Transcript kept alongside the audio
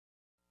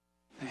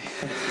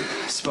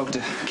spoke to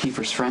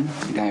Kiefer's friend,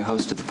 the guy who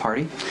hosted the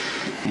party,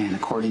 and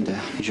according to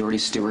Jordy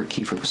Stewart,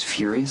 Kiefer was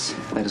furious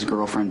that his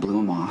girlfriend blew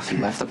him off. He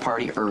left the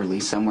party early,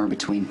 somewhere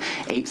between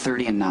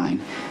 8:30 and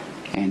 9,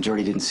 and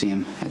Jordy didn't see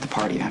him at the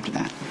party after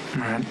that.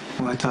 All right.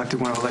 Well, I talked to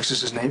one of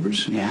Alexis's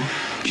neighbors. Yeah?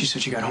 She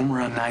said she got home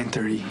around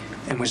 9:30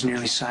 and was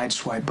nearly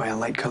sideswiped by a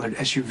light-colored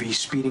SUV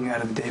speeding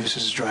out of the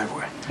Davis's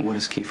driveway. What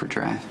does Kiefer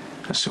drive?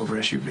 A silver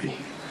SUV.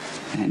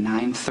 And at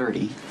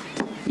 9:30,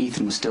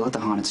 Ethan was still at the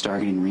Haunted Star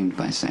getting reamed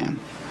by Sam.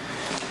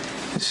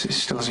 This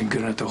still isn't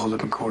good enough to hold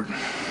up in court.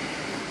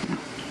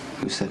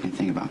 Who said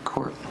anything about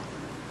court?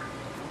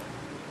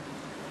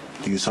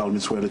 Do you solemnly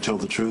swear to tell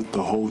the truth,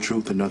 the whole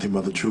truth, and nothing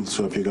but the truth,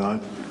 so help you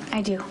God?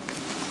 I do.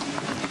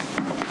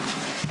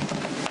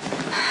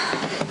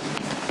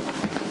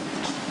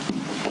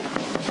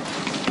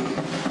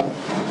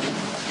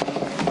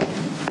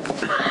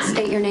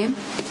 State your name.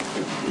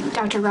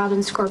 Dr.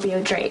 Robin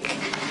Scorpio Drake.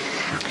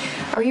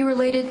 Are you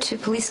related to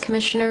Police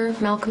Commissioner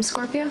Malcolm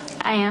Scorpio?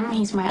 I am.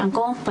 He's my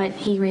uncle, but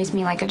he raised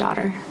me like a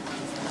daughter.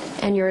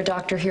 And you're a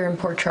doctor here in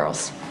Port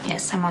Charles?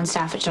 Yes, I'm on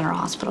staff at General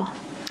Hospital.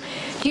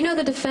 Do you know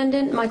the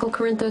defendant, Michael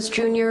Corinthos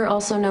Jr.,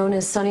 also known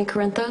as Sonny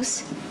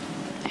Corinthos?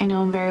 I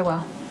know him very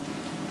well.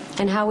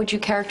 And how would you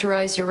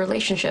characterize your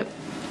relationship?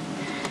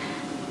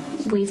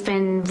 We've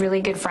been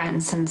really good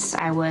friends since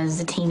I was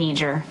a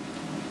teenager.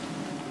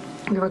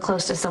 We were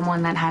close to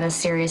someone that had a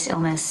serious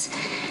illness.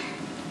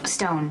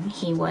 Stone.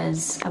 He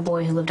was a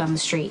boy who lived on the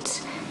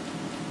streets.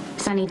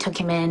 Sonny took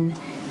him in,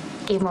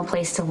 gave him a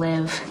place to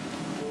live,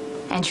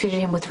 and treated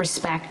him with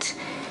respect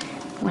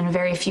when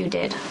very few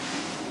did.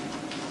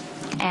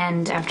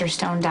 And after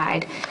Stone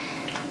died,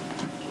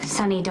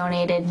 Sonny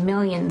donated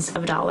millions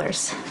of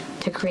dollars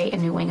to create a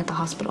new wing at the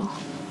hospital.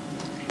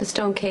 The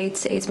Stone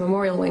Cates AIDS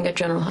Memorial Wing at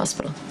General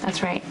Hospital.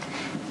 That's right.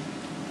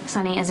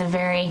 Sonny is a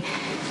very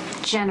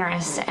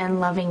generous and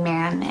loving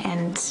man,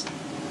 and,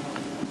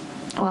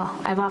 well,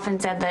 I've often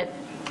said that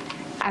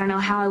I don't know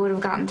how I would have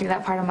gotten through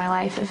that part of my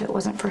life if it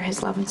wasn't for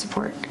his love and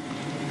support.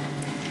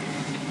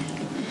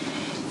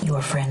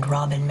 Your friend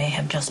Robin may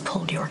have just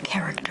pulled your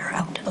character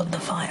out of the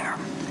fire.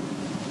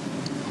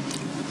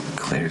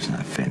 Claire's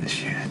not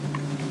finished yet.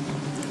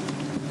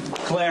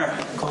 Claire,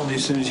 call me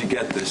as soon as you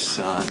get this.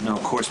 No,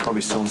 court's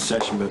probably still in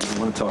session, but I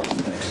want to talk to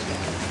you next.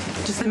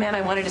 Just the man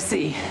I wanted to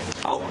see.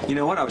 Oh, you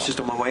know what? I was just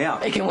on my way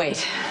out. It can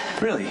wait.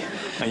 Really?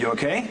 Are you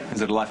okay?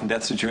 Is it a life and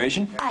death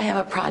situation? I have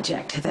a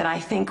project that I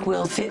think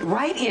will fit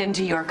right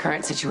into your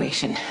current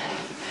situation.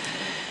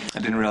 I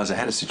didn't realize I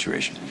had a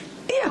situation.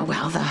 Yeah,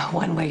 well, the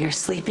one where you're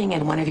sleeping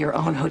in one of your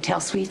own hotel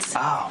suites.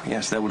 Oh,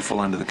 yes, that would fall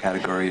under the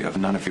category of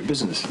none of your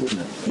business,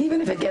 wouldn't it? Even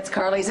if it gets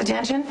Carly's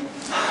attention?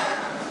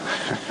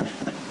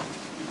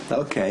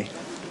 Okay.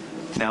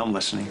 Now I'm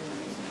listening.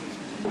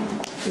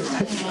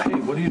 Hey,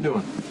 what are you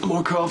doing?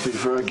 More coffee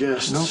for our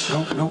guests.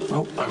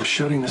 Nope. I'm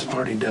shutting this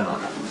party down.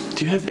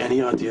 Do you have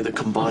any idea the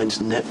combined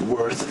net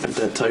worth at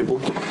that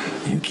table?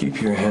 You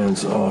keep your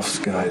hands off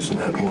Sky's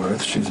net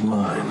worth. She's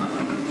mine.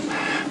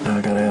 Now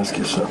I gotta ask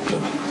you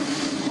something.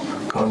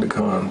 Con to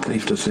con,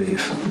 thief to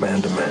thief,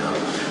 man to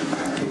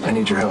man. I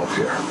need your help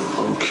here.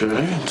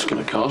 Okay, it's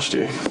gonna cost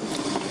you.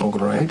 Oh,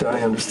 great,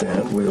 I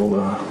understand. We'll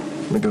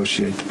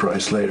negotiate the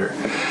price later.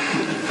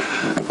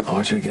 I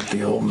want you to get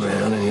the old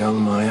man and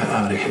young Maya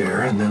out of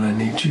here, and then I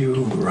need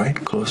you right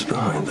close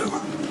behind them.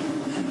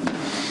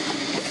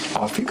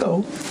 Off you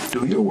go.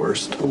 Do your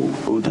worst.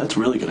 Oh, that's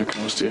really gonna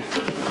cost you.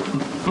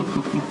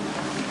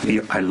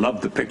 I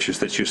love the pictures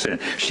that you sent.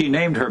 She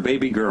named her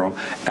baby girl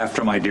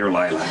after my dear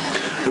Lila.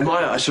 And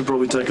Maya, I should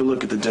probably take a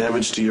look at the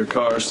damage to your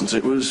car since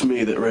it was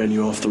me that ran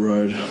you off the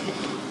road.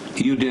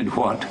 You did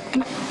what?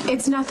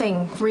 It's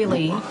nothing,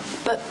 really.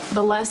 But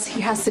the less he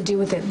has to do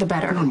with it, the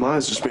better. No,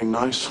 Maya's just being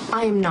nice.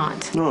 I am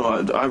not.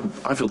 No,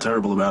 I feel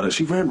terrible about it.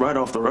 She ran right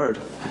off the road.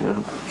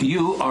 Yeah.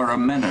 You are a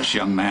menace,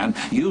 young man.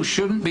 You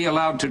shouldn't be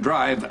allowed to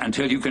drive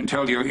until you can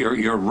tell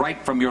your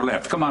right from your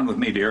left. Come on with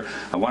me, dear.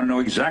 I want to know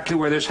exactly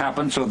where this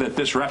happened so that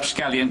this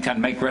rapscallion can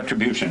make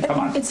retribution. Come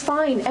on. It's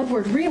fine,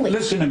 Edward, really.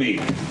 Listen to me.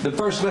 The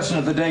first lesson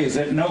of the day is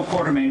that no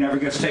Quartermain ever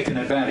gets taken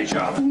advantage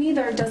of.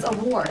 Neither does a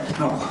ward.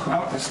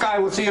 Oh, Sky,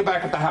 we'll see you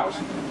back at the house.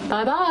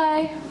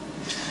 Bye-bye.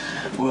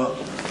 Well,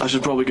 I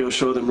should probably go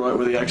show them right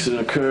where the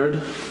accident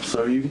occurred,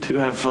 so you two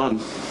have fun.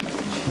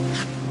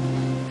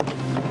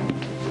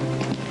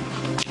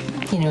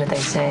 You know what they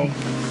say.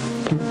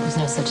 There's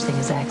no such thing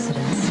as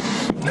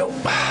accidents. Nope.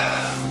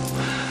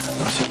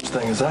 No such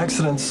thing as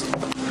accidents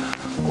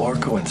or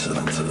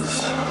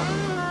coincidences.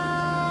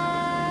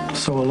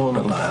 So alone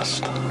at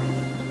last.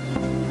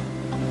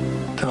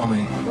 Tell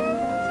me,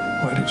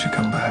 why did you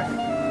come back?